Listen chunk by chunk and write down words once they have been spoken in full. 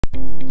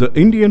The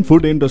Indian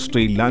food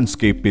industry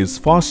landscape is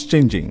fast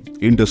changing.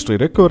 Industry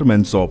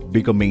requirements are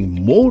becoming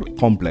more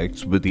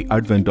complex with the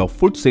advent of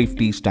Food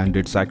Safety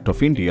Standards Act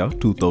of India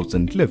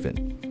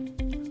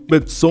 2011.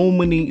 With so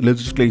many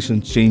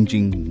legislations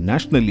changing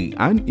nationally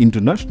and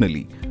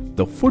internationally,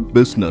 the food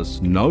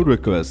business now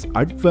requires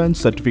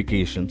advanced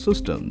certification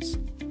systems.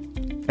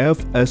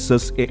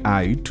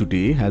 FSSAI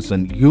today has a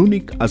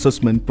unique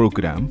assessment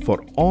program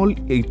for all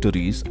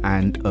eateries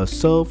and a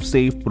serve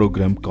safe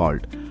program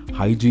called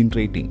Hygiene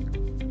Rating.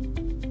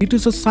 It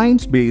is a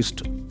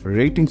science-based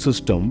rating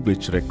system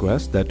which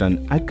requires that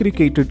an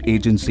accredited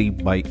agency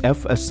by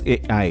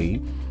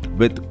FSSAI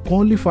with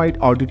qualified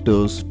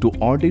auditors to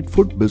audit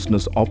food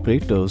business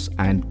operators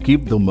and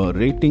give them a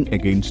rating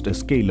against a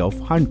scale of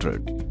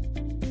 100.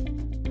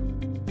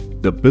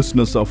 The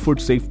business of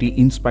food safety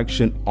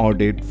inspection,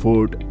 audit,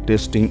 food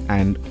testing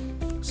and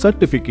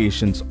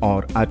certifications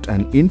are at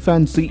an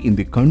infancy in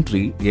the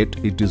country, yet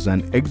it is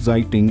an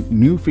exciting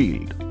new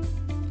field.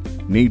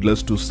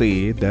 Needless to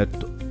say that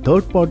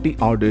third-party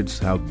audits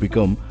have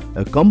become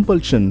a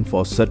compulsion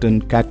for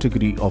certain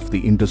category of the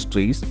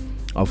industries.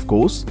 Of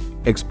course,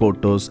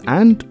 exporters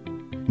and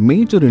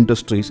major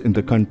industries in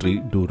the country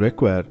do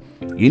require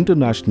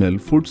international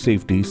food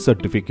safety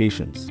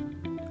certifications.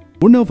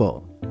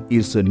 Unavar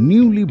is a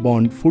newly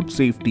born food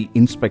safety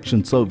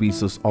inspection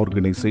services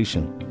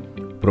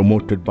organization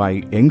promoted by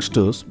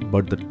youngsters,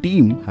 but the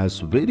team has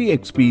very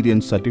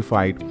experienced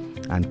certified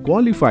and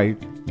qualified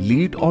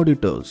lead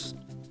auditors.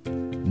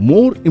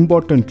 More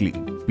importantly,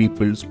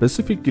 people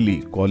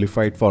specifically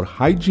qualified for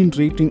hygiene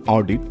rating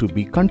audit to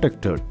be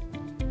conducted.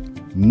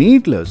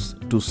 Needless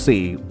to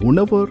say,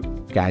 Unavar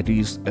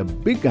carries a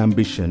big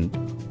ambition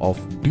of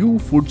due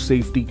food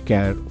safety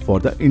care for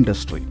the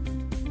industry.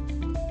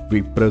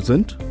 We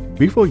present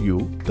before you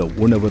the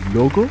Unavar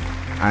logo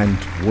and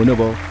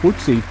Unavar Food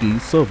Safety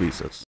Services.